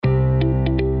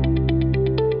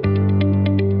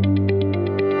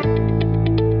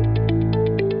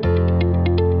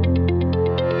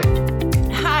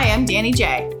Danny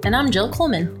J. And I'm Jill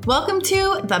Coleman. Welcome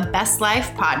to the Best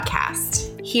Life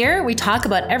Podcast. Here we talk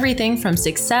about everything from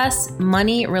success,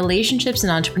 money, relationships,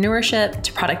 and entrepreneurship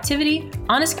to productivity,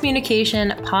 honest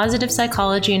communication, positive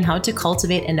psychology, and how to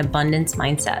cultivate an abundance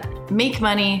mindset. Make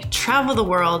money, travel the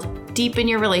world, deepen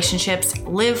your relationships,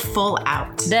 live full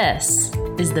out. This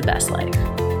is the best life.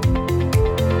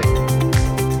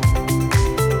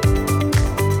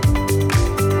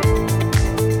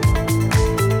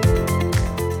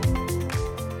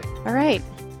 All right.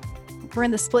 We're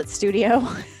in the split studio.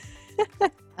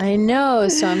 I know,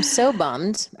 so I'm so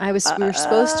bummed. We were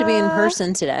supposed to be in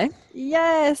person today.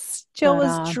 Yes. Jill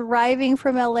was driving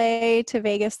from LA to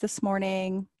Vegas this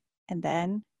morning. And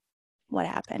then what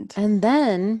happened? And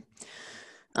then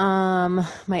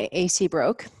my AC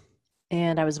broke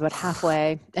and I was about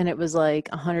halfway and it was like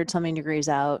 100 something degrees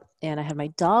out and I had my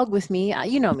dog with me.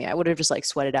 You know me, I would have just like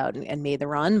sweated out and made the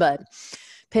run, but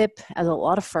Pip has a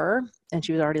lot of fur and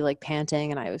she was already like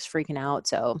panting and I was freaking out.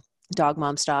 So dog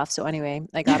mom stuff. So anyway,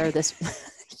 I got her this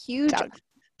huge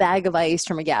bag of ice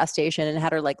from a gas station and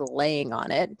had her like laying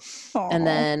on it. Aww. And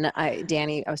then I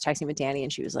was texting with Danny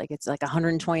and she was like, it's like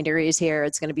 120 degrees here.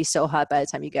 It's going to be so hot by the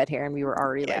time you get here. And we were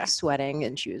already like sweating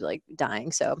and she was like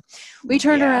dying. So we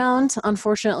turned around,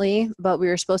 unfortunately, but we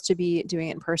were supposed to be doing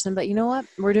it in person. But you know what?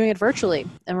 We're doing it virtually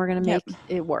and we're going to make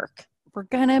it work. We're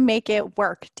going to make it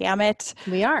work. Damn it.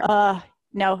 We are.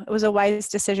 No, it was a wise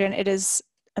decision. It is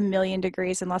 1,000,000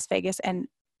 degrees in Las Vegas and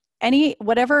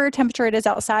whatever temperature it is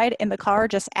outside in the car,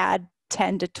 just add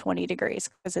 10 to 20 degrees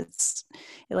because it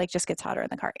like just gets hotter in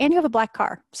the car and you have a black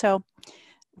car. So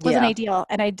it wasn't ideal.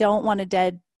 And I don't want a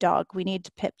dead dog. We need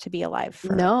Pip to be alive.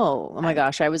 No. Oh my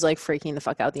gosh. I was like freaking the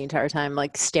fuck out the entire time,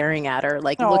 like staring at her,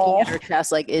 like looking at her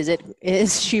chest, like,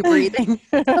 is she breathing?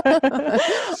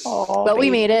 But we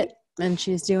made it and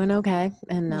she's doing okay.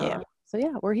 And so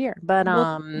yeah, we're here, but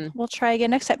we'll try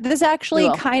again next time. This actually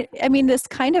this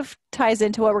kind of ties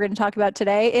into what we're going to talk about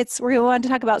today. We want to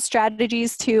talk about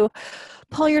strategies to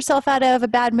pull yourself out of a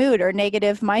bad mood or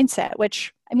negative mindset,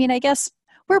 which, I mean, I guess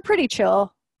we're pretty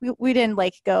chill. We didn't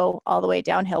like go all the way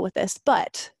downhill with this,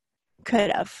 but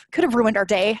could have ruined our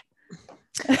day.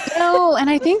 And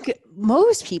I think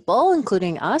most people,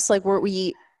 including us, like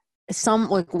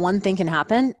one thing can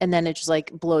happen and then it just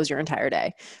like blows your entire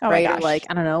day, right? Or like,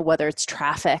 I don't know, whether it's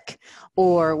traffic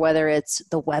or whether it's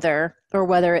the weather or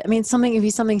it can be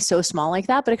something so small like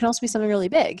that, but it can also be something really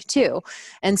big too.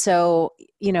 And so,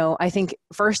 I think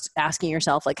first asking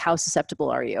yourself, like, how susceptible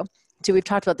are you? So we've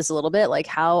talked about this a little bit, like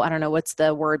how, I don't know, what's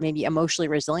the word, maybe emotionally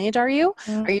resilient are you?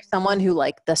 Mm-hmm. Are you someone who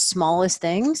like the smallest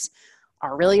things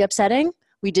are really upsetting?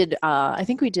 I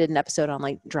think we did an episode on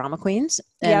like drama queens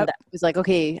and it was like,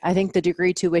 okay, I think the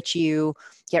degree to which you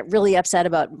get really upset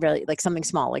about really like something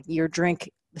small, like your drink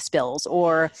spills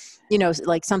or,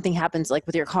 like something happens like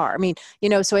with your car. I mean,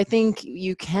 so I think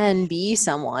you can be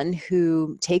someone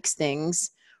who takes things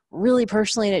really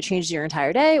personally and it changes your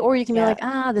entire day, or you can be like,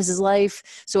 this is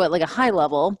life. So at like a high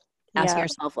level, asking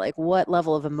yourself like, what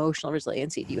level of emotional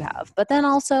resiliency do you have? But then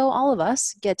also all of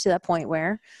us get to that point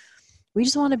where we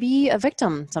just want to be a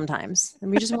victim sometimes. And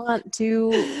we just want to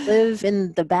live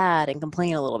in the bad and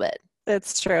complain a little bit.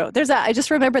 That's true. I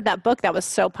just remembered that book that was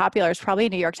so popular. It's probably a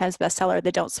New York Times bestseller,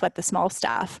 The Don't Sweat the Small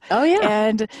Stuff. Oh yeah.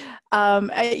 And,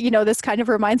 this kind of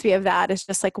reminds me of that. It's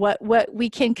just like what we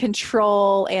can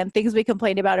control and things we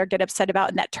complain about or get upset about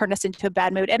and that turn us into a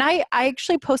bad mood. And I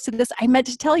actually posted this. I meant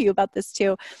to tell you about this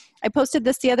too. I posted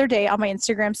this the other day on my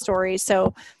Instagram story.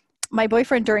 So my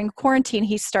boyfriend during quarantine,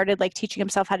 he started like teaching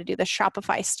himself how to do the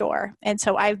Shopify store. And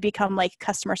so I've become like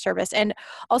customer service. And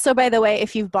also, by the way,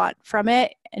 if you've bought from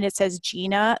it and it says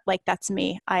Gina, like that's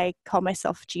me. I call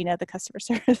myself Gina, the customer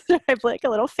service. I have like a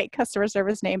little fake customer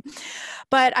service name.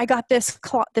 But I got this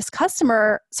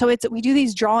customer. So we do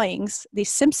these drawings, these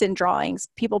Simpson drawings.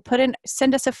 People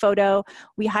send us a photo.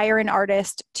 We hire an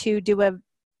artist to do a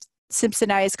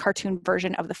Simpsonized cartoon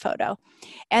version of the photo.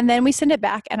 And then we send it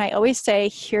back. And I always say,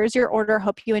 here's your order.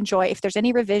 Hope you enjoy. If there's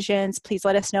any revisions, please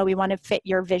let us know. We want to fit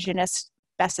your vision as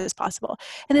best as possible.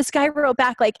 And this guy wrote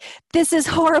back like, this is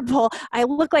horrible. I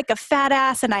look like a fat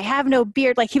ass and I have no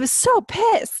beard. Like he was so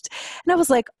pissed. And I was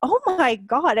like, oh my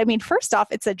God. I mean, first off,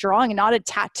 it's a drawing, not a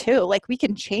tattoo. Like we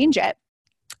can change it.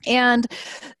 And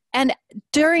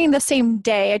during the same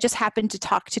day, I just happened to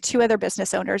talk to two other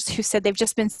business owners who said they've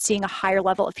just been seeing a higher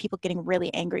level of people getting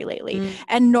really angry lately.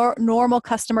 And normal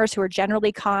customers who are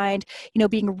generally kind,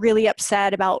 being really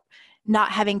upset about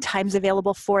not having times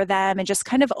available for them and just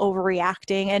kind of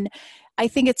overreacting. And I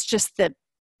think it's just the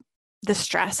the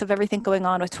stress of everything going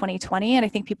on with 2020. And I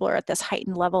think people are at this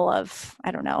heightened level of,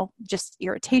 I don't know, just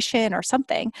irritation or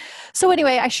something. So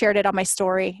anyway, I shared it on my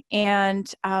story.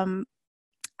 And,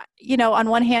 you know, on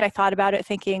one hand, I thought about it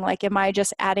thinking like, am I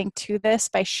just adding to this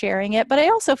by sharing it? But I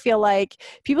also feel like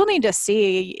people need to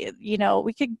see, you know,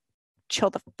 we could chill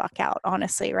the fuck out,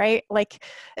 honestly, right? Like,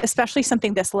 especially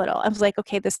something this little. I was like,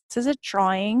 okay, this is a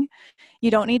drawing. You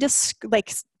don't need to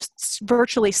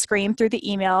virtually scream through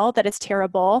the email that it's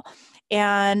terrible.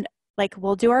 And like,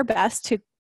 we'll do our best to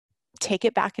take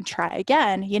it back and try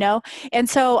again, you know? And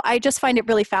so I just find it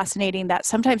really fascinating that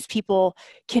sometimes people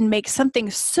can make something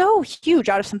so huge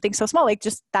out of something so small. Like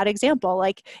just that example,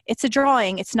 like it's a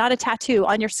drawing, it's not a tattoo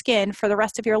on your skin for the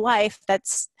rest of your life.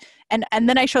 That's, and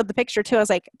then I showed the picture too. I was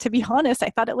like, to be honest, I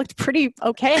thought it looked pretty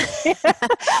okay.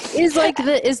 Is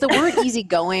the word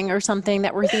easygoing or something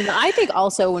that we're thinking? I think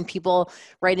also when people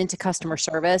write into customer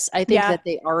service, I think that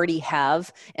they already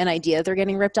have an idea they're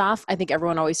getting ripped off. I think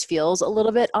everyone always feels a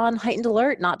little bit on heightened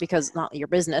alert, not because not your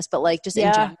business, but like just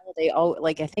in general, they all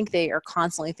like, I think they are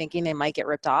constantly thinking they might get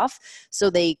ripped off. So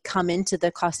they come into the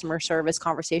customer service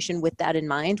conversation with that in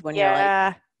mind when you're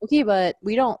like, okay, but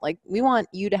we want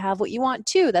you to have what you want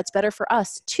too. That's better for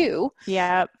us too.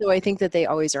 Yeah. So I think that they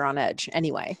always are on edge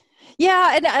anyway.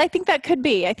 Yeah. And I think that could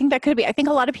be. I think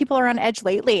a lot of people are on edge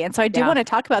lately. And so I do want to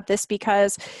talk about this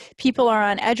because people are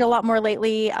on edge a lot more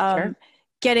lately,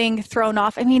 getting thrown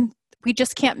off. I mean, we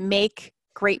just can't make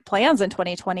great plans in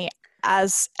 2020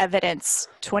 as evidence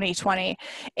 2020.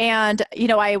 And, you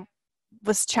know, I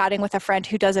was chatting with a friend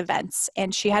who does events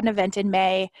and she had an event in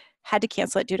May, had to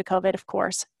cancel it due to COVID, of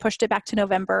course, pushed it back to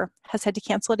November, has had to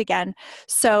cancel it again.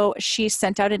 So she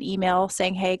sent out an email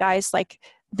saying, hey guys, like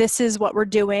this is what we're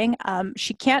doing.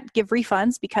 She can't give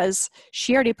refunds because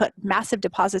she already put massive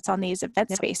deposits on these event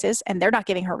spaces and they're not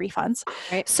giving her refunds.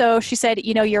 Right. So she said,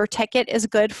 you know, your ticket is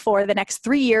good for the next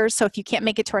 3 years. So if you can't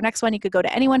make it to our next one, you could go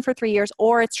to anyone for 3 years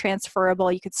or it's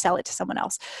transferable. You could sell it to someone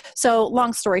else. So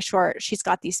long story short, she's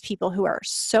got these people who are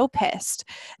so pissed.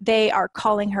 They are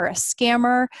calling her a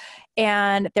scammer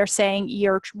and they're saying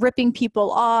you're ripping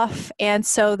people off. And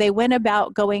so they went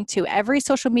about going to every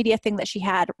social media thing that she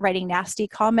had, writing nasty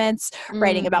comments,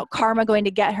 writing about karma going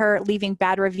to get her, leaving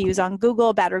bad reviews on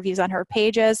Google, bad reviews on her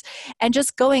pages, and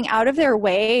just going out of their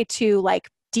way to like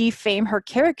defame her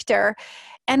character.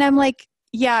 And I'm like,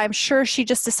 yeah, I'm sure she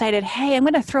just decided, hey, I'm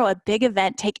going to throw a big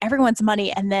event, take everyone's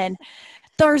money, and then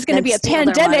there's going to be a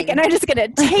pandemic and I'm just going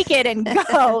to take it and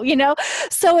go, you know?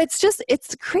 So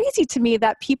it's crazy to me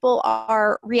that people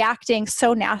are reacting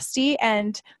so nasty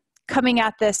and coming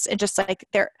at this and just like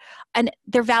they're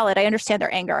valid. I understand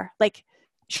their anger. Like,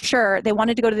 sure, they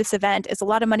wanted to go to this event. It's a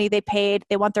lot of money they paid.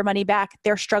 They want their money back.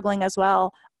 They're struggling as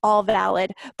well. All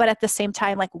valid. But at the same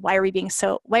time, like, why are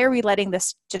we letting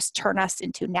this just turn us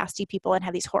into nasty people and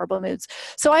have these horrible moods?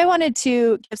 So I wanted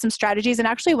to give some strategies. And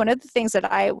actually one of the things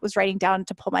that I was writing down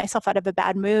to pull myself out of a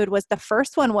bad mood was the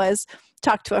first one was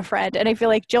talk to a friend. And I feel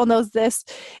like Jill knows this.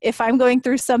 If I'm going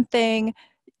through something,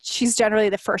 she's generally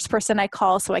the first person I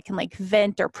call so I can like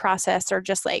vent or process or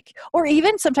just like, or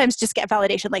even sometimes just get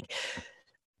validation. Like,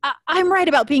 I'm right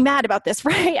about being mad about this,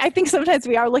 right? I think sometimes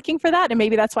we are looking for that. And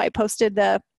maybe that's why I posted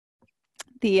the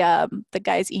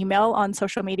guy's email on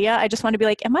social media. I just want to be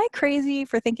like, am I crazy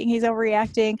for thinking he's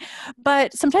overreacting?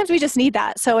 But sometimes we just need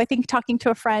that. So I think talking to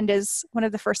a friend is one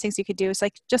of the first things you could do, is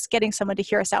like just getting someone to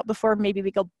hear us out before maybe we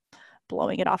go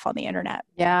blowing it off on the internet.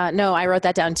 Yeah, no, I wrote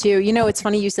that down too. You know, it's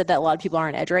funny you said that a lot of people are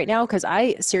on edge right now, because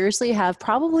I seriously have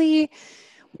probably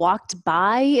walked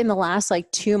by in the last like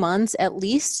 2 months, at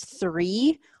least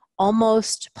 3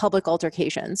 almost public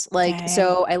altercations. Like, dang.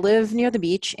 So I live near the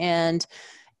beach and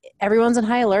everyone's on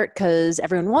high alert because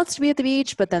everyone wants to be at the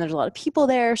beach, but then there's a lot of people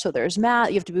there. So there's you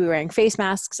have to be wearing face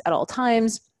masks at all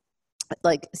times.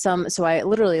 So I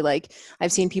literally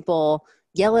I've seen people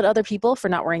yell at other people for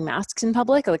not wearing masks in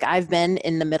public. Like, I've been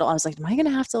in the middle. I was like, am I going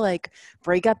to have to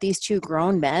break up these 2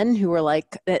 grown men who were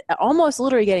almost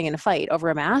literally getting in a fight over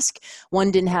a mask?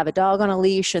 One didn't have a dog on a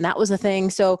leash, and that was a thing.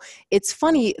 So it's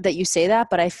funny that you say that,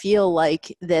 but I feel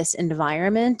like this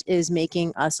environment is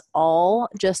making us all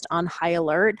just on high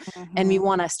alert, and we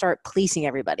want to start policing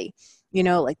everybody. You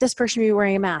know, like, this person should be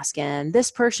wearing a mask and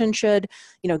this person should,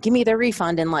 give me their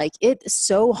refund. And it's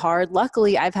so hard.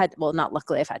 Luckily, I've had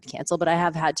to cancel, but I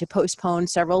have had to postpone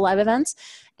several live events.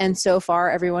 And so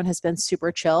far, everyone has been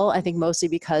super chill. I think mostly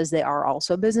because they are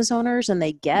also business owners and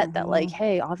they get that like,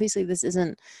 hey, obviously this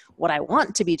isn't what I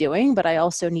want to be doing, but I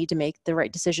also need to make the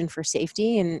right decision for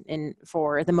safety and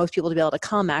for the most people to be able to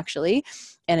come actually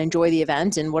and enjoy the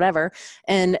event and whatever.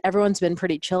 And everyone's been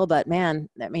pretty chill, but man,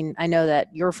 I mean, I know that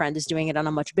your friend is doing it on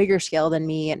a much bigger scale than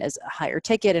me and is a higher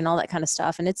ticket and all that kind of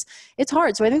stuff. And it's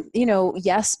hard. So I think,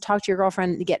 yes, talk to your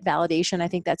girlfriend to get validation. I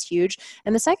think that's huge.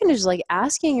 And the second is like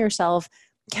asking yourself,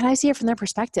 can I see it from their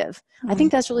perspective? I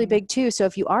think that's really big too. So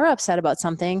if you are upset about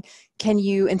something, can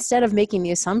you, instead of making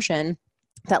the assumption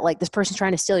that like this person's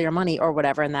trying to steal your money or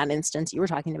whatever, in that instance you were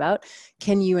talking about,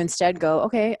 can you instead go,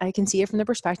 okay, I can see it from the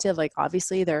perspective, like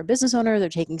obviously they're a business owner, they're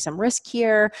taking some risk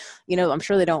here. I'm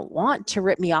sure they don't want to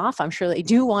rip me off. I'm sure they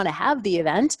do want to have the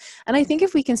event. And I think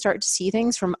if we can start to see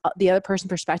things from the other person's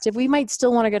perspective, we might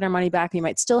still want to get our money back. We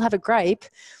might still have a gripe.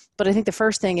 But I think the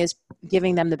first thing is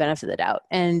giving them the benefit of the doubt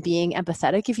and being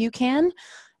empathetic if you can.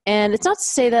 And it's not to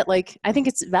say that like, I think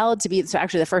it's valid to be, so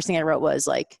actually the first thing I wrote was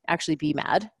like, actually be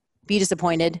mad, be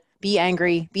disappointed, be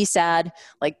angry, be sad,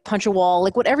 like punch a wall,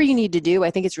 like whatever you need to do. I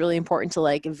think it's really important to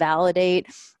like validate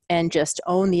and just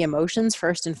own the emotions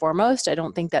first and foremost. I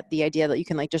don't think that the idea that you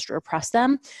can like just repress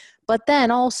them, but then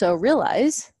also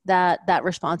realize that that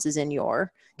response is in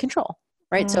your control.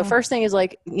 Right. So first thing is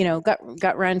like,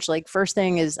 gut wrench, like first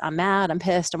thing is I'm mad, I'm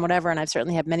pissed, I'm whatever. And I've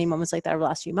certainly had many moments like that over the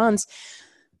last few months.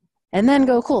 And then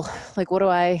go, cool. Like, how do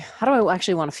I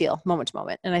actually want to feel moment to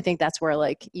moment? And I think that's where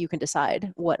like you can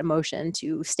decide what emotion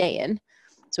to stay in.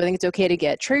 So I think it's okay to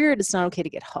get triggered. It's not okay to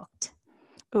get hooked.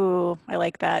 Ooh, I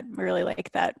like that. I really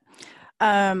like that.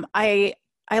 I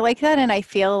like that. And I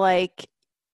feel like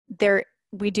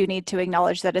we do need to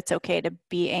acknowledge that it's okay to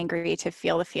be angry, to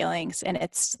feel the feelings. And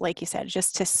it's like you said,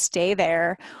 just to stay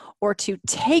there or to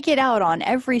take it out on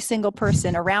every single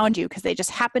person around you because they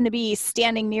just happen to be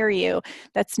standing near you.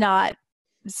 It's not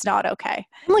okay.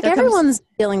 And like everyone's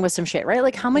dealing with some shit, right?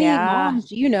 Like how many moms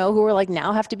do you know who are like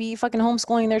now have to be fucking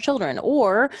homeschooling their children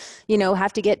or,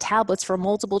 have to get tablets for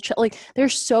multiple like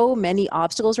there's so many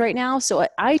obstacles right now. So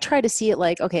I try to see it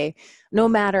like, okay, no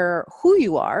matter who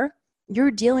you are, you're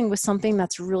dealing with something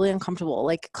that's really uncomfortable.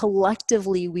 Like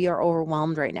collectively, we are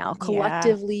overwhelmed right now.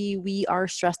 Collectively, we are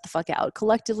stressed the fuck out.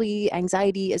 Collectively,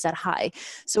 anxiety is at high.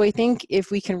 So I think if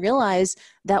we can realize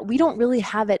that we don't really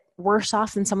have it worse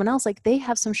off than someone else, like they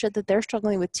have some shit that they're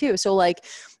struggling with too. So like,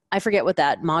 I forget what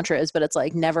that mantra is, but it's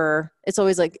like it's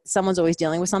always like someone's always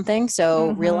dealing with something.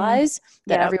 So realize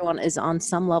that everyone is on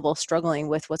some level struggling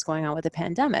with what's going on with the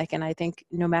pandemic. And I think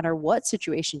no matter what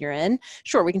situation you're in,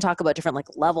 sure, we can talk about different like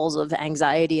levels of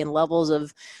anxiety and levels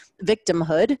of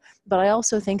victimhood, but I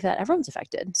also think that everyone's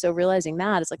affected. So realizing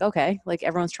that it's like, okay, like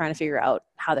everyone's trying to figure out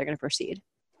how they're going to proceed.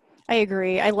 I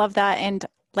agree. I love that. And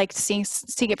like seeing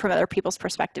it from other people's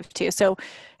perspective too. So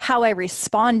how I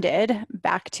responded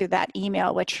back to that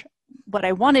email, which what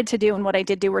I wanted to do and what I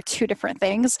did do were two different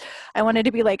things. I wanted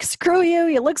to be like, screw you,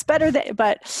 it looks better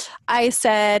but I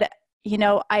said,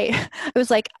 I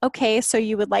was like, okay, so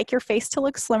you would like your face to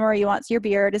look slimmer. You want your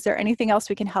beard. Is there anything else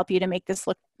we can help you to make this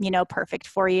look, perfect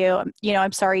for you?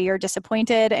 I'm sorry you're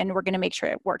disappointed and we're going to make sure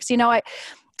it works.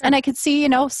 And I could see,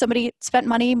 somebody spent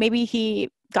money, maybe he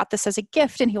got this as a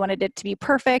gift and he wanted it to be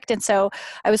perfect. And so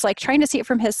I was like trying to see it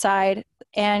from his side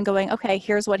and going, okay,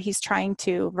 here's what he's trying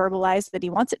to verbalize that he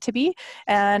wants it to be.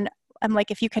 And I'm like,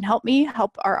 if you can help me,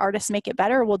 help our artists make it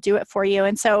better, we'll do it for you.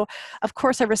 And so of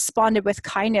course I responded with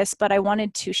kindness, but I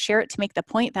wanted to share it to make the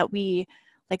point that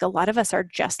a lot of us are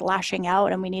just lashing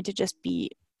out and we need to just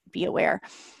be aware.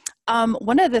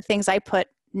 One of the things I put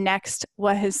next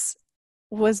was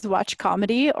watch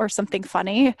comedy or something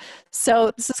funny.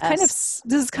 So this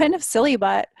is kind of silly,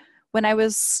 but when I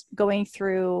was going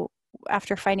through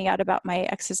after finding out about my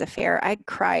ex's affair, I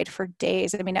cried for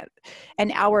days. I mean,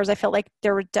 and hours. I felt like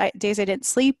there were days I didn't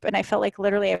sleep, and I felt like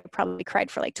literally I probably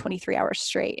cried for like 23 hours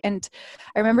straight. And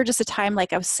I remember just a time,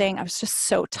 like I was saying, I was just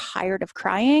so tired of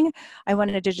crying. I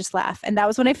wanted to just laugh. And that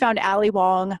was when I found Ali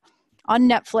Wong on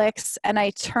Netflix, and I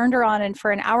turned her on, and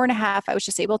for an hour and a half, I was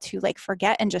just able to like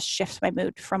forget and just shift my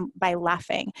mood by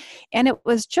laughing. And it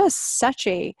was just such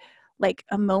a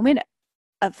moment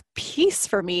of peace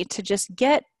for me to just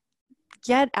get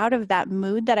out of that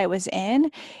mood that I was in.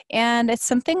 And it's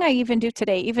something I even do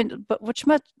today, but which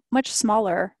much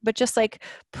smaller, but just like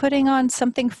putting on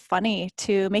something funny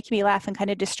to make me laugh and kind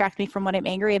of distract me from what I'm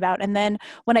angry about. And then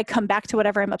when I come back to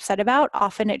whatever I'm upset about,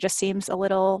 often it just seems a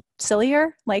little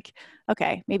sillier, like,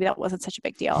 okay, maybe that wasn't such a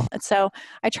big deal. And so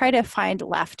I try to find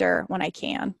laughter when I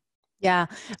can. Yeah,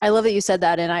 I love that you said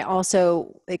that. And I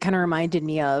also, it kind of reminded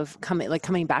me of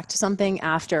coming back to something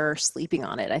after sleeping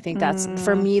on it. I think that's,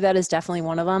 for Mm, me, that is definitely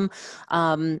one of them.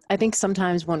 I think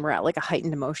sometimes when we're at like a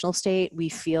heightened emotional state, we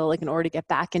feel like in order to get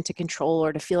back into control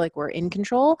or to feel like we're in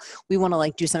control, we want to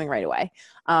like do something right away.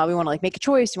 We want to like make a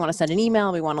choice. We want to send an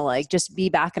email. We want to like just be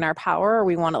back in our power. Or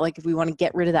we want to like, if we want to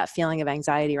get rid of that feeling of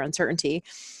anxiety or uncertainty.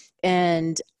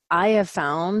 And I have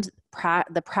found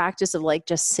the practice of like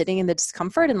just sitting in the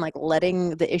discomfort and like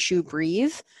letting the issue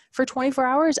breathe for 24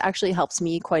 hours actually helps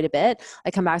me quite a bit.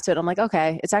 I come back to it. I'm like,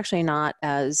 okay, it's actually not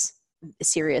as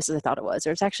serious as I thought it was.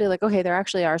 Or it's actually like, okay, there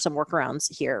actually are some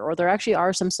workarounds here, or there actually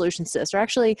are some solutions to this, or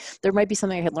actually there might be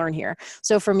something I could learn here.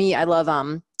 So for me, I love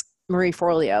Marie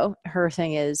Forleo. Her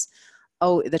thing is,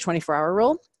 the 24-hour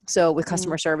rule. So with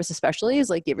customer service, especially, is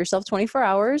like give yourself 24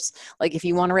 hours. Like if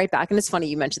you want to write back, and it's funny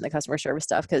you mentioned the customer service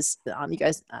stuff because you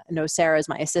guys know Sarah is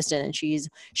my assistant, and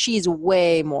she's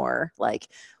way more like,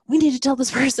 we need to tell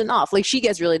this person off. Like she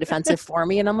gets really defensive for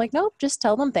me, and I'm like, nope, just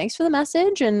tell them thanks for the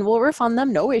message, and we'll refund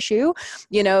them, no issue,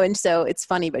 you know. And so it's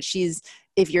funny, but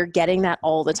if you're getting that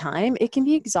all the time, it can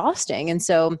be exhausting. And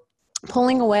so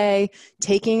pulling away,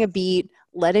 taking a beat,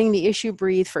 letting the issue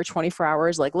breathe for 24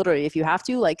 hours, like literally if you have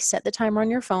to, like set the timer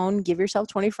on your phone, give yourself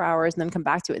 24 hours and then come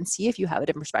back to it and see if you have a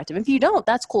different perspective. If you don't,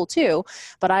 that's cool too.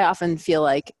 But I often feel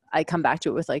like I come back to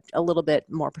it with like a little bit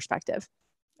more perspective.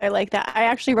 I like that. I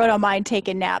actually wrote on mine, take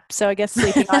a nap. So I guess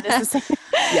sleeping on is the same.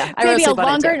 Yeah, I maybe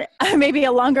maybe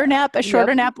a longer nap, a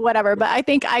shorter nap, whatever. But I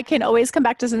think I can always come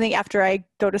back to something after I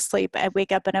go to sleep. I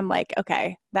wake up and I'm like,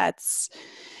 okay, that's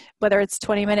whether it's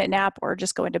 20-minute nap or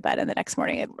just going to bed in the next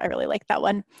morning. I really like that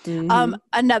one. Mm-hmm.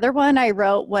 Another one I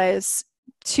wrote was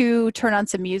to turn on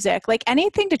some music, like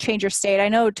anything to change your state. I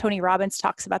know Tony Robbins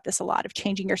talks about this a lot, of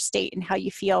changing your state and how you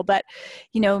feel, but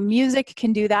music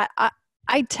can do that.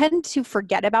 I tend to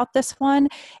forget about this one,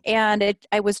 and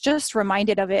I was just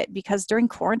reminded of it because during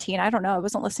quarantine, I don't know, I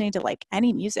wasn't listening to like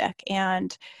any music.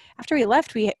 And after we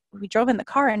left, we drove in the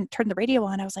car and turned the radio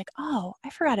on. I was like, oh,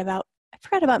 I forgot about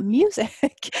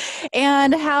music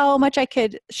and how much I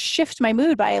could shift my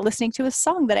mood by listening to a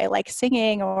song that I like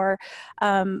singing, or,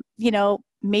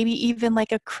 maybe even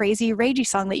like a crazy ragey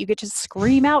song that you get to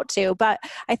scream out to. But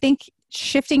I think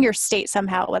shifting your state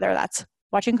somehow, whether that's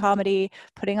watching comedy,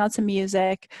 putting on some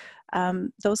music,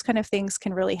 those kind of things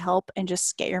can really help and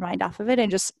just get your mind off of it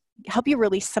and just help you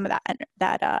release some of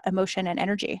that emotion and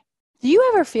energy. Do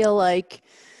you ever feel like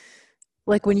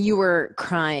when you were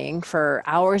crying for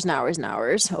hours and hours and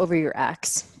hours over your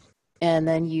ex and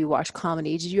then you watch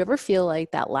comedy, did you ever feel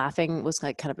like that laughing was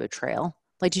like kind of a betrayal?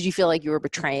 Like, did you feel like you were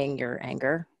betraying your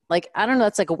anger? Like, I don't know,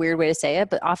 that's like a weird way to say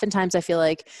it, but oftentimes I feel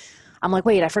like I'm like,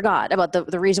 wait, I forgot about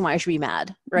the reason why I should be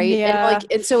mad. Right. Yeah.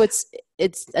 And so it's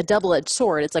a double-edged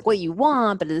sword. It's like what you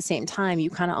want, but at the same time, you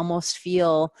kind of almost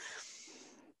feel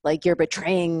like you're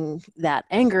betraying that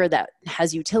anger that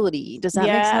has utility. Does that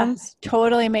make sense?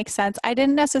 Totally makes sense. I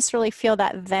didn't necessarily feel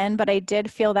that then, but I did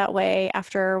feel that way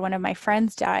after one of my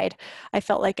friends died. I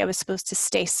felt like I was supposed to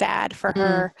stay sad for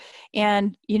her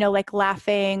and, like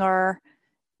laughing or,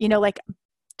 like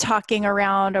talking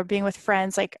around or being with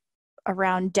friends, like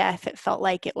around death. It felt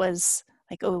like it was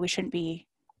like, oh, we shouldn't be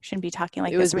talking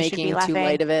like it this. Was making too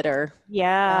light of it, or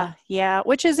yeah,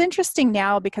 which is interesting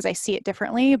now because I see it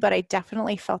differently, but I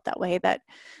definitely felt that way, that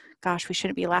gosh, we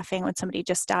shouldn't be laughing when somebody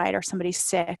just died or somebody's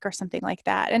sick or something like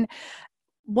that. And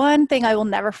one thing I will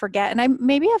never forget, and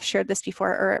maybe I've shared this before,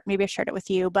 or maybe I shared it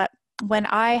with you, but when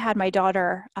I had my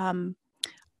daughter,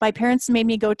 my parents made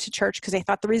me go to church because they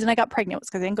thought the reason I got pregnant was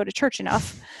because I didn't go to church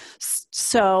enough.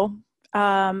 So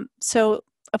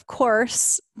of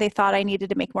course, they thought I needed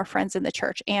to make more friends in the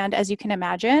church. And as you can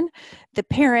imagine, the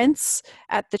parents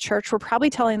at the church were probably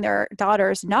telling their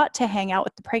daughters not to hang out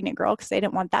with the pregnant girl because they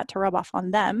didn't want that to rub off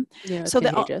on them. Yeah, so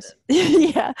contagious.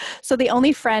 So the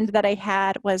only friend that I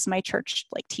had was my church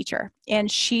teacher,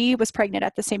 and she was pregnant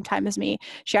at the same time as me.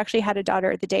 She actually had a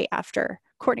daughter the day after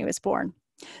Courtney was born.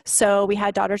 So we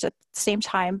had daughters at the same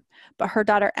time, but her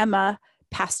daughter Emma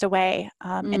passed away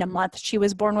in a month. She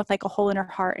was born with like a hole in her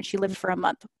heart, and she lived for a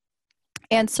month.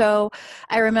 And so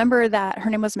I remember that her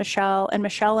name was Michelle, and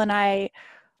Michelle and I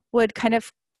would kind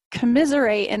of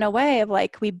commiserate in a way of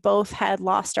like, we both had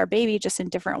lost our baby just in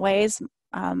different ways.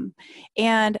 And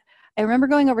I remember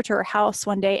going over to her house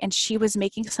one day, and she was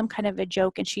making some kind of a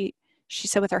joke, and she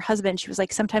said with her husband, she was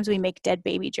like, sometimes we make dead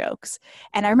baby jokes.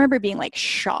 And I remember being like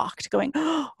shocked, going,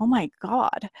 oh my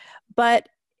God. But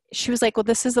she was like, well,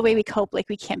 this is the way we cope. Like,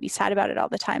 we can't be sad about it all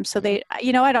the time. So they, I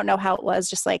don't know how it was,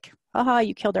 just like,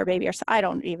 you killed our baby, or so. I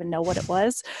don't even know what it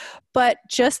was. But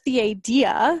just the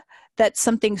idea that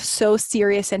something so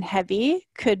serious and heavy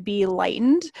could be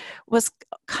lightened was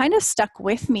kind of stuck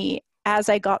with me as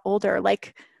I got older.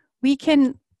 Like we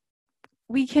can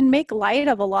make light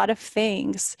of a lot of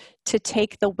things to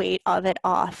take the weight of it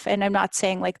off. And I'm not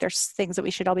saying like there's things that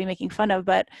we should all be making fun of,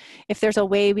 but if there's a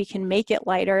way we can make it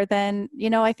lighter, then,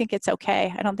 I think it's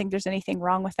okay. I don't think there's anything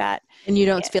wrong with that. And you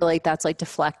don't feel like that's like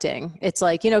deflecting. It's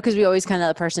like, because we always kind of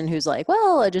the person who's like,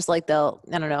 well, I just like I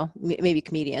don't know, maybe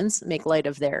comedians make light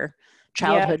of their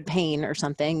childhood pain or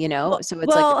something, so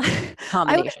it's like a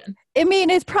combination.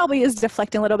 It probably is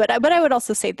deflecting a little bit, but I would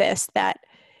also say this, that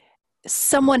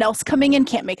someone else coming in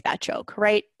can't make that joke,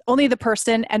 right? Only the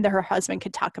person and her husband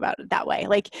could talk about it that way.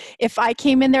 Like if I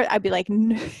came in there, I'd be like,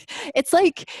 it's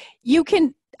like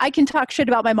I can talk shit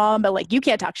about my mom, but like you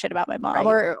can't talk shit about my mom,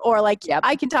 right. or like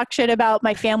I can talk shit about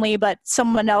my family, but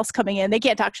someone else coming in, they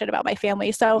can't talk shit about my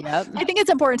family. So I think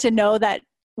it's important to know that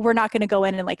we're not going to go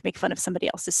in and like make fun of somebody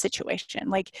else's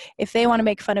situation. Like if they want to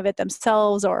make fun of it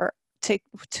themselves or to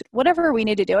whatever we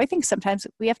need to do, I think sometimes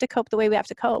we have to cope the way we have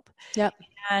to cope. Yep.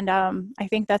 And I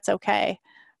think that's okay.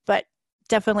 But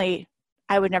definitely,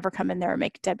 I would never come in there and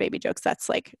make dead baby jokes. That's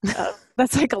like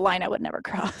a line I would never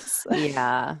cross.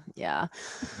 Yeah.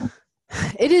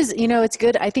 It is, it's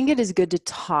good. I think it is good to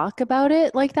talk about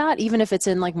it like that, even if it's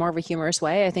in like more of a humorous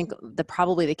way. I think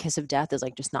probably the kiss of death is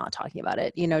like just not talking about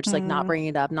it, just like not bringing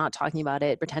it up, not talking about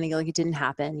it, pretending like it didn't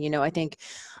happen. I think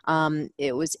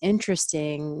it was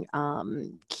interesting.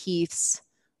 Keith's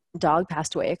dog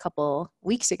passed away a couple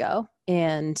weeks ago,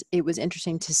 and it was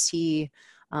interesting to see,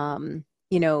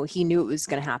 he knew it was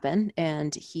going to happen,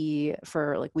 and he,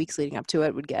 for like weeks leading up to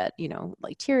it, would get,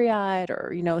 like teary eyed,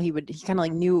 or, he kind of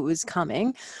like knew it was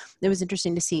coming. It was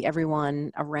interesting to see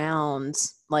everyone around,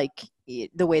 like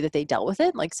the way that they dealt with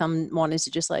it. Like some wanted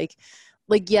to just like,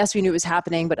 yes, we knew it was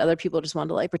happening, but other people just wanted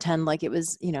to like pretend like it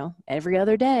was, every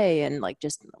other day, and like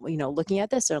just, looking at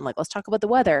this and like, let's talk about the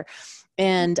weather.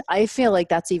 And I feel like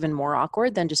that's even more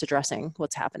awkward than just addressing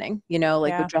what's happening,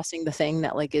 addressing the thing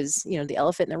that like is, the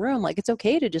elephant in the room. Like it's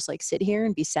okay to just like sit here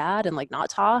and be sad and like not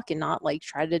talk and not like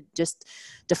try to just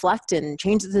deflect and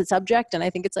change the subject. And I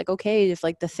think it's like, okay, if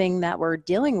like the thing that we're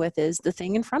dealing with is the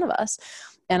thing in front of us.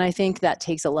 And I think that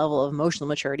takes a level of emotional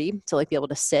maturity to like be able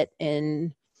to sit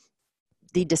in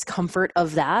the discomfort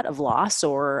of that, of loss,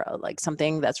 or like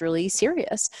something that's really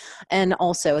serious. And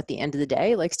also at the end of the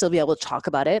day, like still be able to talk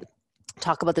about it,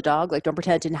 talk about the dog, like don't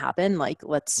pretend it didn't happen. Like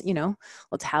let's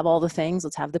have all the things,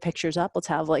 let's have the pictures up, let's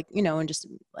have like,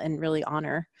 and really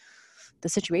honor the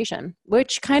situation,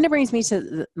 which kind of brings me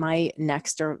to my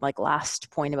next or like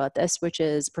last point about this, which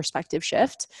is perspective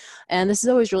shift. And this is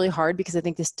always really hard because I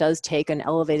think this does take an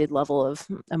elevated level of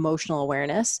emotional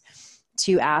awareness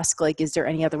to ask, like, is there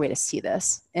any other way to see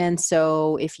this? And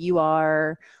so if you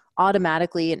are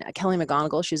automatically, and Kelly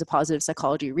McGonigal, she's a positive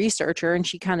psychology researcher, and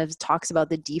she kind of talks about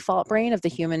the default brain of the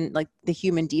human, like the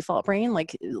human default brain.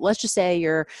 Like, let's just say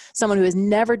you're someone who has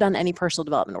never done any personal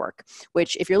development work,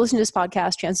 which if you're listening to this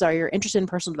podcast, chances are you're interested in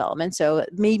personal development. So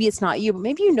maybe it's not you, but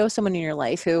maybe you know someone in your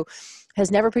life who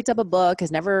has never picked up a book,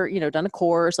 has never, done a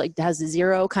course, like has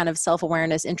zero kind of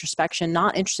self-awareness, introspection,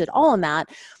 not interested at all in that.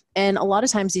 And a lot of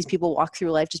times these people walk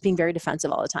through life just being very defensive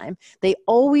all the time. They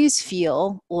always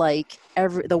feel like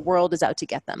the world is out to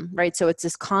get them, right? So it's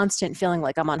this constant feeling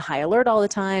like I'm on high alert all the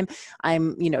time.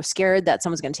 I'm, scared that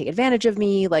someone's going to take advantage of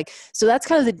me. Like, so that's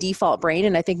kind of the default brain.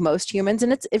 And I think most humans,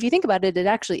 and it's, if you think about it, it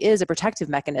actually is a protective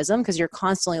mechanism because you're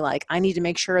constantly like, I need to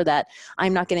make sure that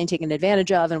I'm not getting taken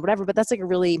advantage of and whatever. But that's like a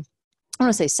really, I don't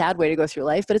want to say sad way to go through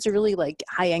life, but it's a really like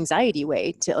high anxiety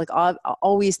way to like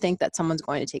always think that someone's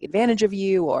going to take advantage of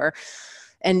you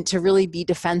and to really be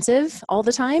defensive all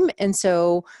the time. And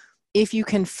so if you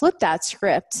can flip that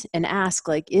script and ask,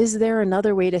 like, is there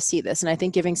another way to see this? And I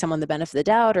think giving someone the benefit of the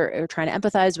doubt or trying to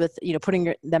empathize with,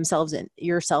 putting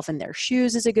yourself in their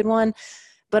shoes is a good one.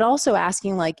 But also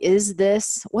asking, like,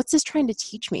 what's this trying to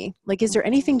teach me? Like, is there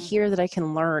anything here that I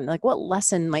can learn? Like, what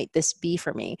lesson might this be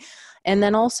for me? And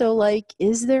then also, like,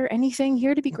 is there anything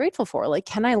here to be grateful for? Like,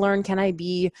 can I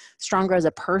be stronger as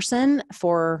a person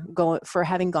for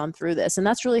having gone through this? And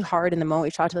that's really hard in the moment.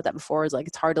 We've talked about that before, is like,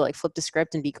 it's hard to like flip the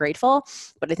script and be grateful.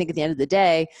 But I think at the end of the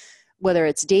day, whether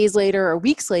it's days later or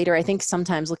weeks later, I think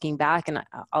sometimes looking back, and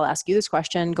I'll ask you this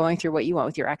question, going through what you went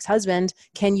with your ex-husband,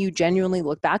 can you genuinely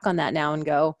look back on that now and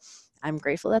go, I'm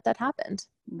grateful that happened?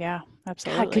 Yeah,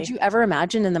 absolutely. God, could you ever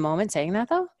imagine in the moment saying that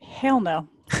though? Hell no.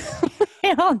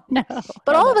 Hell no.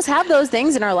 But all of us have those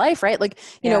things in our life, right? Like,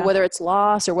 whether it's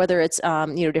loss or whether it's,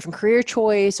 different career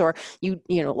choice, or you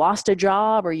lost a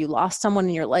job or you lost someone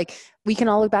and you're like, we can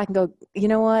all look back and go, you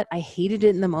know what? I hated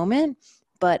it in the moment,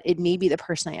 but it may be the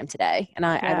person I am today. And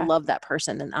I love that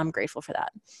person, and I'm grateful for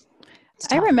that.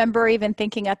 I remember even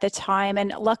thinking at the time,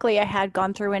 and luckily I had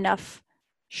gone through enough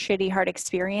shitty, hard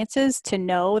experiences to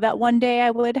know that one day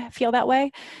I would feel that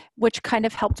way, which kind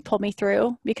of helped pull me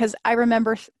through, because I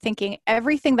remember thinking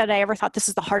everything that I ever thought, this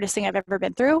is the hardest thing I've ever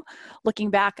been through. Looking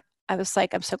back, I was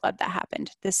like, I'm so glad that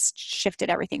happened. This shifted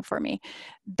everything for me.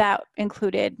 That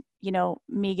included,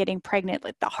 me getting pregnant,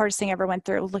 like the hardest thing I ever went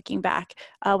through. Looking back,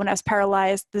 when I was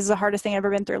paralyzed, this is the hardest thing I've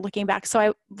ever been through. Looking back. So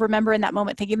I remember in that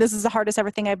moment thinking, this is the hardest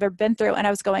thing I've ever been through. And I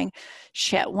was going,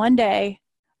 shit, one day,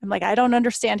 I'm like, I don't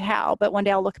understand how, but one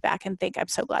day I'll look back and think, I'm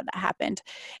so glad that happened.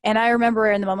 And I remember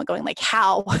in the moment going like,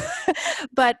 how?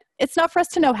 But it's not for us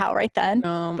to know how right then.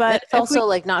 But it's also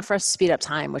like not for us to speed up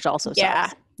time, which also sucks. Yeah.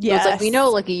 So it's like, we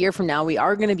know like a year from now, we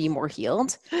are going to be more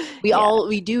healed.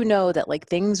 We do know that like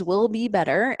things will be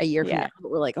better a year from now.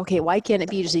 But we're like, okay, why can't it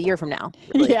be just a year from now?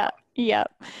 Really? Yeah.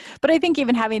 But I think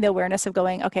even having the awareness of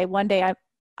going, okay, one day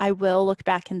I will look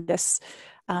back in this,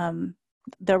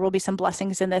 there will be some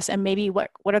blessings in this, and maybe what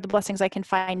are the blessings I can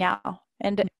find now?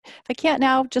 And if I can't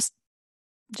now, just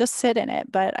sit in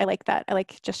it. But I like that. I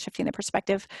like just shifting the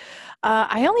perspective.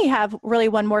 I only have really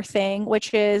one more thing,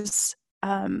 which is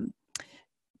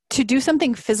to do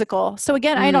something physical. So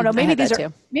again, I don't know, maybe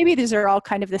these are all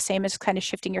kind of the same as kind of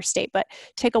shifting your state, but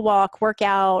take a walk, work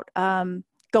out,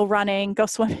 go running, go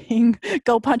swimming,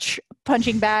 go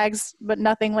punching bags, but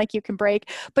nothing like you can break,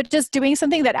 but just doing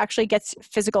something that actually gets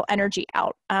physical energy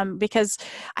out. Because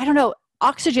I don't know,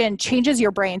 oxygen changes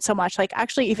your brain so much. Like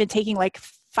actually even taking like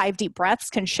 5 deep breaths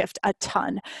can shift a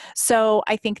ton. So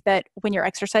I think that when you're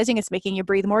exercising, it's making you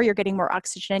breathe more, you're getting more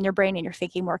oxygen in your brain, and you're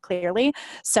thinking more clearly.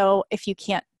 So if you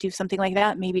can't do something like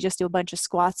that, maybe just do a bunch of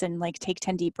squats and like take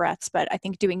 10 deep breaths. But I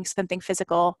think doing something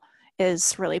physical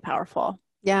is really powerful.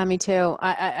 Yeah, me too.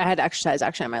 I had exercise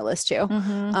actually on my list too.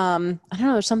 Mm-hmm. I don't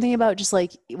know. There's something about just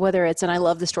like whether it's, and I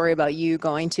love the story about you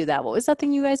going to that. What was that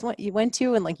thing you guys went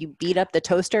to and like you beat up the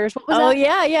toasters? What was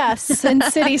that? Yeah. Sin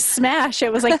City Smash.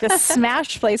 It was like the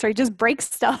Smash place where you just break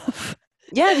stuff.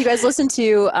 Yeah, you guys listened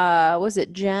to was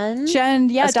it Jen? Jen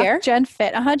Fit. Jen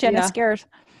Ascare.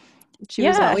 She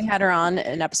was, we had her on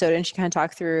an episode, and she kind of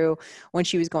talked through when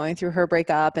she was going through her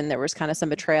breakup, and there was kind of some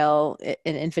betrayal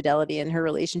and infidelity in her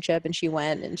relationship. And she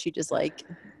went and she just like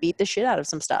beat the shit out of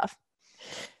some stuff.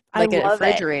 Like a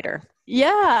refrigerator. Yeah,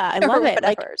 I love it.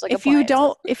 Like if you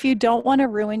don't want to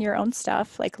ruin your own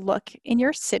stuff, like look in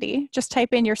your city, just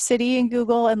type in your city in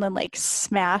Google and then like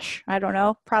Smash. I don't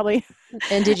know, probably.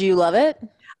 And did you love it?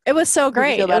 It was so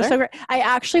great. It was so great. I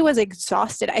actually was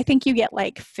exhausted. I think you get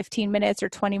like 15 minutes or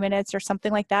 20 minutes or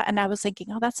something like that. And I was thinking,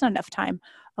 oh, that's not enough time.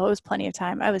 Oh, it was plenty of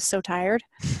time. I was so tired.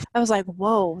 I was like,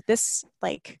 whoa,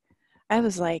 I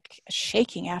was like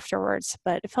shaking afterwards,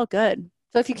 but it felt good.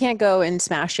 So if you can't go and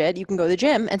smash it, you can go to the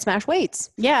gym and smash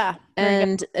weights. Yeah.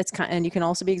 And and you can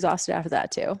also be exhausted after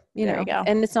that too. There you go.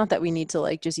 And it's not that we need to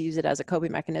like just use it as a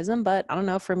coping mechanism, but I don't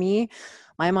know, for me,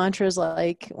 my mantra is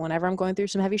like, whenever I'm going through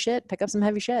some heavy shit, pick up some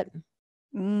heavy shit.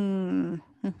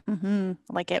 Mm-hmm.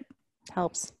 Like it.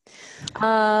 Helps.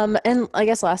 And I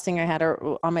guess last thing I had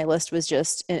on my list was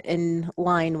just in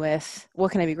line with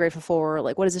what can I be grateful for?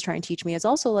 Like, what does this try and teach me? It's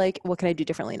also like, what can I do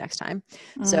differently next time?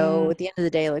 So at the end of the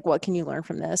day, like, what can you learn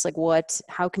from this? Like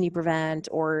how can you prevent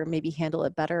or maybe handle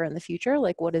it better in the future?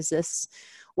 Like, what is this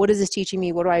teaching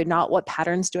me? What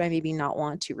patterns do I maybe not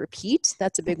want to repeat?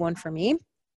 That's a big one for me.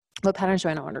 What patterns do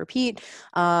I not want to repeat?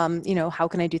 How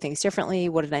can I do things differently?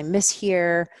 What did I miss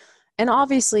here? And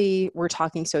obviously we're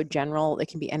talking so general. It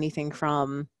can be anything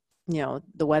from, the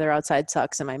weather outside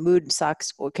sucks and my mood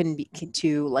sucks, or it can be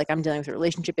to like, I'm dealing with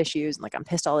relationship issues and like, I'm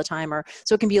pissed all the time.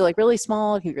 So it can be like really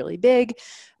small, it can be really big,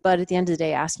 but at the end of the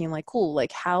day, asking like, cool,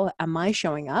 like how am I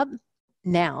showing up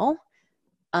now?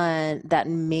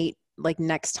 That like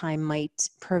next time might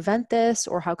prevent this,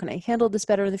 or how can I handle this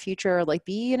better in the future? Like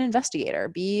be an investigator,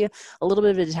 be a little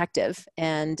bit of a detective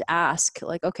and ask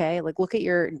like, okay, like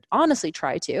honestly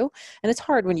try to, and it's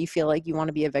hard when you feel like you want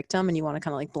to be a victim and you want to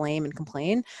kind of like blame and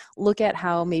complain. Look at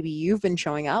how maybe you've been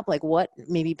showing up, like what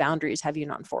maybe boundaries have you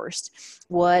not enforced?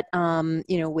 What,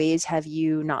 ways have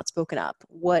you not spoken up?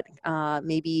 What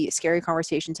maybe scary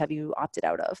conversations have you opted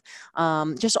out of?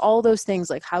 Just all those things,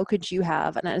 like how could you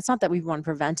have, and it's not that we want to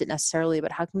prevent it necessarily,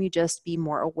 but how can we just be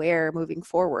more aware moving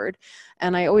forward?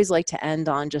 And I always like to end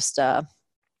on just a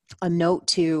note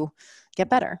to get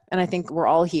better. And I think we're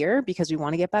all here because we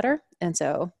want to get better. And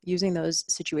so using those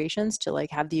situations to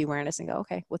like have the awareness and go,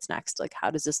 okay, what's next? Like,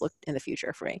 how does this look in the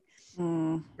future for me?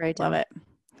 Right. Love it.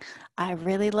 I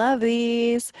really love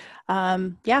these.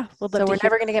 So we're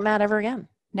never going to get mad ever again.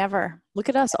 Never. Look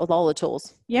at us with all the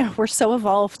tools. Yeah, we're so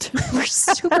evolved. We're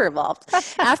super evolved.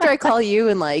 After I call you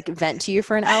and like vent to you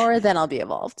for an hour, then I'll be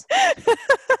evolved.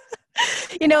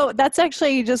 That's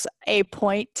actually just a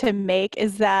point to make,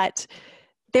 is that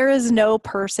there is no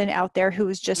person out there who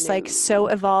is just like so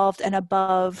evolved and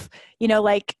above,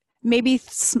 like maybe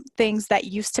things that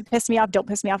used to piss me off don't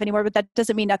piss me off anymore, but that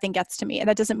doesn't mean nothing gets to me. And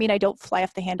that doesn't mean I don't fly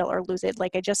off the handle or lose it.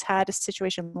 Like I just had a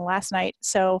situation last night.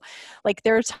 So like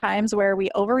there are times where we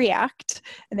overreact,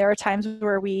 and there are times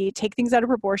where we take things out of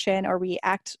proportion, or we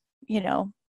act,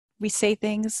 we say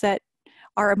things that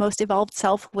our most evolved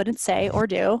self wouldn't say or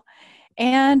do.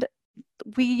 And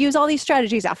we use all these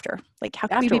strategies after, like, how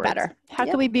can we be better? How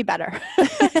can we be better?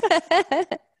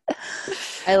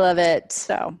 I love it.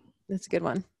 So that's a good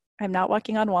one. I'm not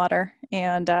walking on water,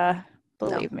 and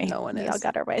believe me, no one is. We all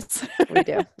got our ways. We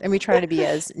do. And we try to be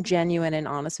as genuine and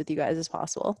honest with you guys as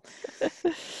possible.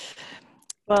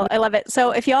 Well, I love it.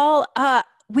 So if y'all,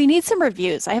 we need some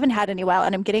reviews. I haven't had any while,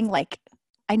 and I'm getting like,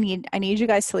 I need you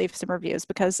guys to leave some reviews,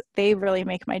 because they really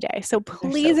make my day. So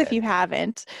please, if you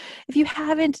haven't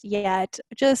yet,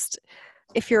 just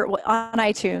if you're on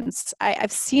iTunes,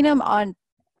 I've seen them on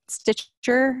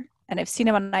Stitcher and I've seen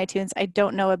them on iTunes. I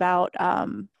don't know about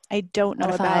Spotify,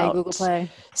 about Google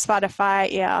Play, Spotify.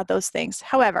 Yeah, those things.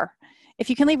 However, if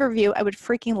you can leave a review, I would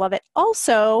freaking love it.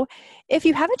 Also, if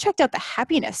you haven't checked out the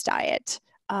Happiness Diet,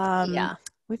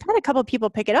 we've had a couple of people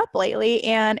pick it up lately,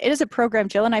 and it is a program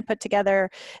Jill and I put together.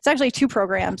 It's actually 2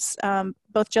 programs.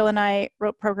 Both Jill and I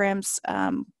wrote programs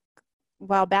a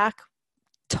while back.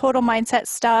 Total mindset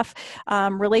stuff,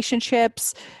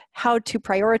 relationships, how to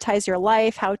prioritize your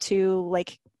life, how to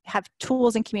like have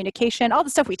tools in communication, all the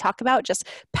stuff we talk about, just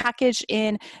packaged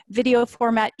in video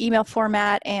format, email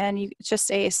format, and it's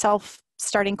just a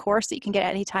self-starting course that you can get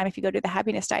at any time if you go to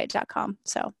thehappinessdiet.com.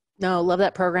 So. No, love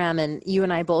that program. And you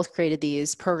and I both created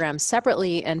these programs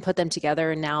separately and put them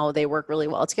together, and now they work really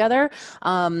well together.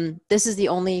 This is the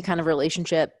only kind of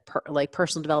relationship,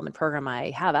 personal development program I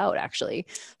have out, actually.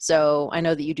 So I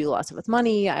know that you do a lot of stuff with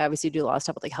money. I obviously do a lot of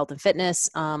stuff with like health and fitness.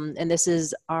 And this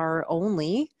is our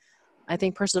only, I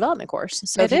think, personal development course.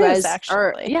 So if you guys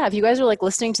if you guys are like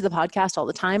listening to the podcast all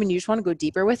the time and you just want to go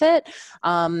deeper with it,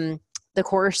 the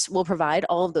course will provide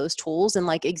all of those tools and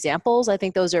like examples. I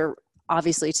think those are,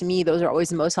 obviously, to me, those are always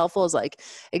the most helpful, is like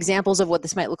examples of what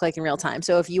this might look like in real time.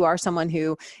 So if you are someone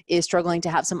who is struggling to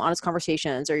have some honest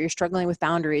conversations, or you're struggling with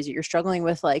boundaries, or you're struggling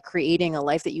with like creating a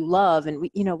life that you love, and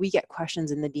we get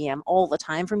questions in the DM all the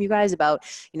time from you guys about,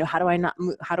 how do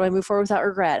I move forward without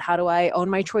regret? How do I own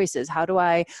my choices? How do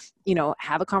I,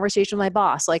 have a conversation with my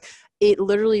boss? Like, it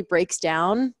literally breaks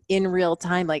down in real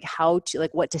time, like how to,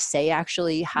 like what to say,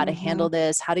 actually, how to handle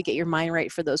this, how to get your mind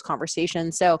right for those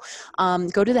conversations. So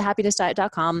go to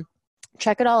thehappinessdiet.com,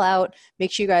 check it all out.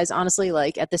 Make sure you guys, honestly,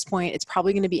 like at this point, it's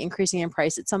probably going to be increasing in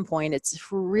price at some point. It's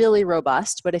really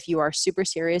robust, but if you are super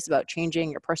serious about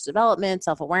changing your personal development,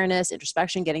 self-awareness,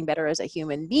 introspection, getting better as a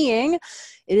human being,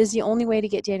 it is the only way to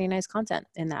get Danny and I's content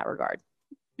in that regard.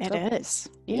 It is.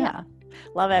 Yeah.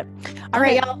 Love it. All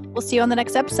right, y'all. We'll see you on the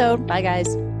next episode. Bye,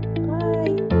 guys.